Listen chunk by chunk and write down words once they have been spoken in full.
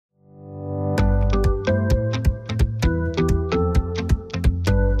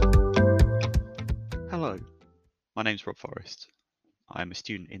My name's Rob Forrest. I'm a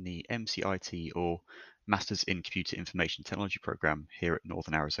student in the MCIT or Masters in Computer Information Technology program here at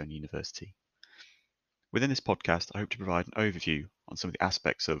Northern Arizona University. Within this podcast, I hope to provide an overview on some of the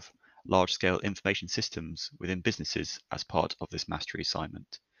aspects of large-scale information systems within businesses as part of this mastery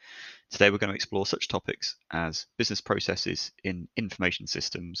assignment. Today, we're going to explore such topics as business processes in information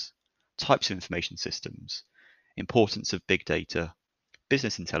systems, types of information systems, importance of big data,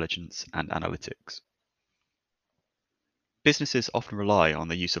 business intelligence, and analytics. Businesses often rely on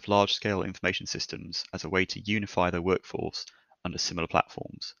the use of large-scale information systems as a way to unify their workforce under similar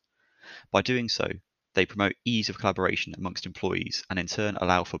platforms. By doing so, they promote ease of collaboration amongst employees and in turn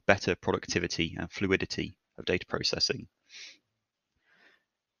allow for better productivity and fluidity of data processing.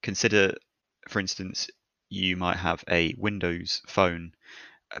 Consider, for instance, you might have a Windows phone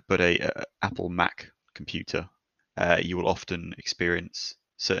but a Apple Mac computer. You will often experience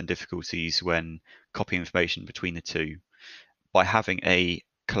certain difficulties when copying information between the two. By having a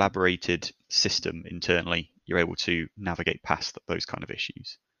collaborated system internally, you're able to navigate past those kind of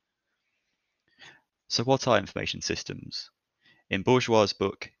issues. So what are information systems? In Bourgeois'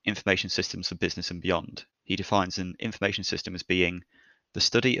 book, Information Systems for Business and Beyond, he defines an information system as being the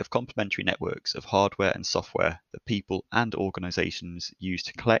study of complementary networks of hardware and software that people and organizations use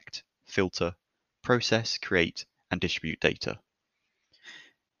to collect, filter, process, create, and distribute data.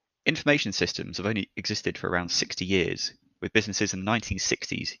 Information systems have only existed for around 60 years, with businesses in the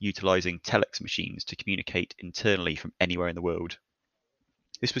 1960s utilizing telex machines to communicate internally from anywhere in the world.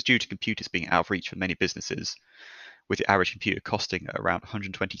 This was due to computers being out of reach for many businesses, with the average computer costing around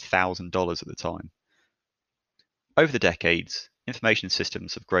 $120,000 at the time. Over the decades, information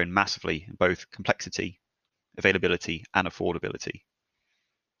systems have grown massively in both complexity, availability, and affordability.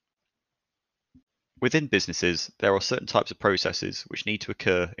 Within businesses, there are certain types of processes which need to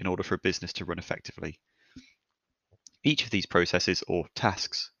occur in order for a business to run effectively. Each of these processes or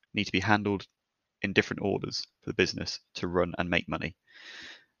tasks need to be handled in different orders for the business to run and make money.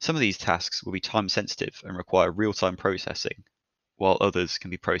 Some of these tasks will be time sensitive and require real-time processing, while others can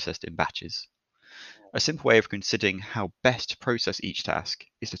be processed in batches. A simple way of considering how best to process each task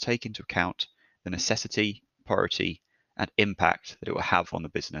is to take into account the necessity, priority, and impact that it will have on the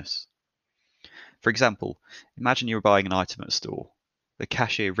business. For example, imagine you're buying an item at a store. The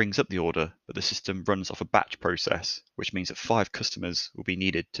cashier rings up the order, but the system runs off a batch process, which means that 5 customers will be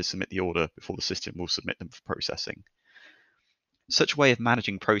needed to submit the order before the system will submit them for processing. Such a way of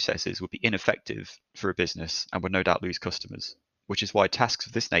managing processes would be ineffective for a business and would no doubt lose customers, which is why tasks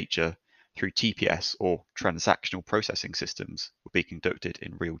of this nature through TPS or transactional processing systems will be conducted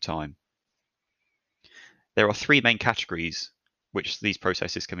in real time. There are 3 main categories which these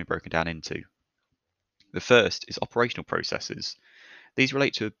processes can be broken down into. The first is operational processes. These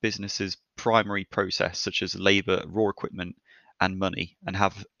relate to a business's primary process, such as labor, raw equipment, and money, and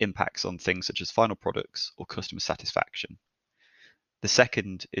have impacts on things such as final products or customer satisfaction. The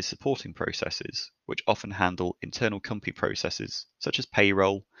second is supporting processes, which often handle internal company processes, such as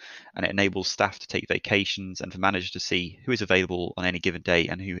payroll, and it enables staff to take vacations and for managers to see who is available on any given day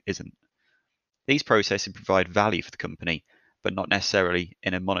and who isn't. These processes provide value for the company, but not necessarily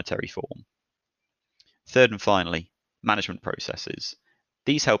in a monetary form. Third and finally, management processes.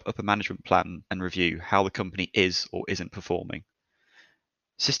 These help upper management plan and review how the company is or isn't performing.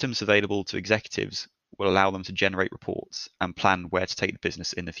 Systems available to executives will allow them to generate reports and plan where to take the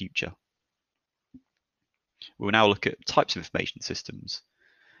business in the future. We will now look at types of information systems.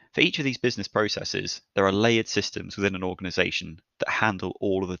 For each of these business processes, there are layered systems within an organization that handle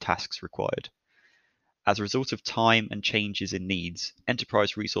all of the tasks required. As a result of time and changes in needs,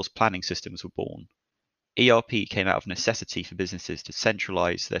 enterprise resource planning systems were born. ERP came out of necessity for businesses to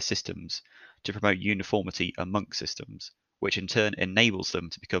centralize their systems to promote uniformity amongst systems, which in turn enables them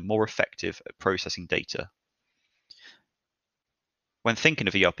to become more effective at processing data. When thinking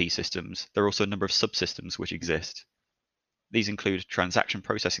of ERP systems, there are also a number of subsystems which exist. These include transaction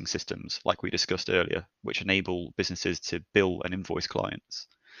processing systems, like we discussed earlier, which enable businesses to bill and invoice clients.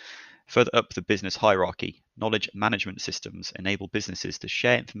 Further up the business hierarchy, knowledge management systems enable businesses to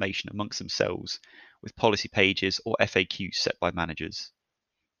share information amongst themselves with policy pages or FAQs set by managers.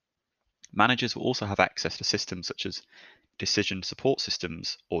 Managers will also have access to systems such as decision support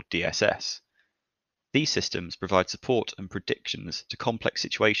systems or DSS. These systems provide support and predictions to complex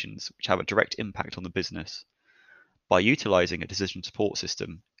situations which have a direct impact on the business. By utilizing a decision support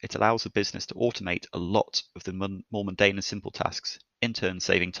system, it allows the business to automate a lot of the more mundane and simple tasks, in turn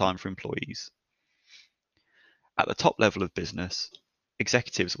saving time for employees. At the top level of business,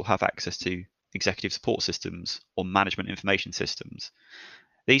 executives will have access to executive support systems or management information systems.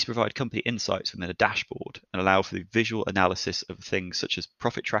 These provide company insights within a dashboard and allow for the visual analysis of things such as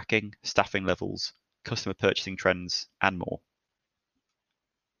profit tracking, staffing levels, customer purchasing trends, and more.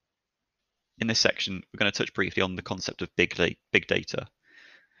 In this section, we're going to touch briefly on the concept of big data.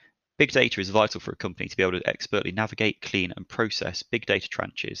 Big data is vital for a company to be able to expertly navigate, clean, and process big data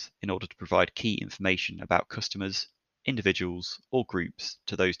tranches in order to provide key information about customers, individuals, or groups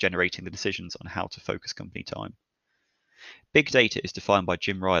to those generating the decisions on how to focus company time. Big data is defined by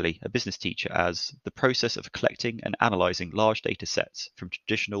Jim Riley, a business teacher, as the process of collecting and analyzing large data sets from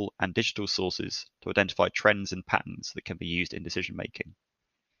traditional and digital sources to identify trends and patterns that can be used in decision making.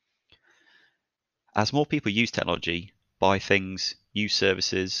 As more people use technology, buy things, use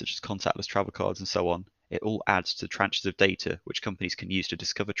services such as contactless travel cards and so on, it all adds to tranches of data which companies can use to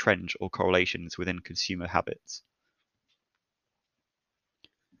discover trends or correlations within consumer habits.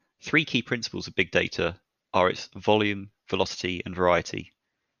 Three key principles of big data are its volume, velocity, and variety.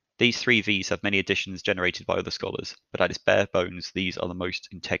 These three V's have many additions generated by other scholars, but at its bare bones, these are the most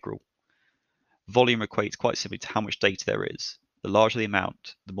integral. Volume equates quite simply to how much data there is. The larger the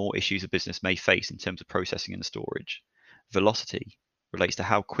amount, the more issues a business may face in terms of processing and storage. Velocity relates to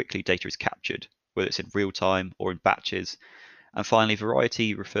how quickly data is captured, whether it's in real time or in batches. And finally,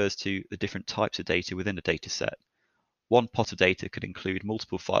 variety refers to the different types of data within a data set. One pot of data could include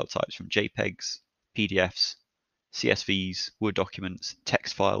multiple file types from JPEGs, PDFs, CSVs, Word documents,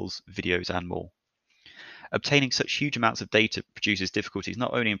 text files, videos, and more. Obtaining such huge amounts of data produces difficulties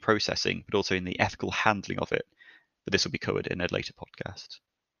not only in processing, but also in the ethical handling of it. But this will be covered in a later podcast.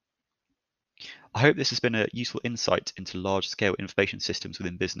 I hope this has been a useful insight into large-scale information systems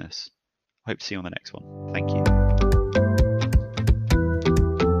within business. I hope to see you on the next one. Thank you.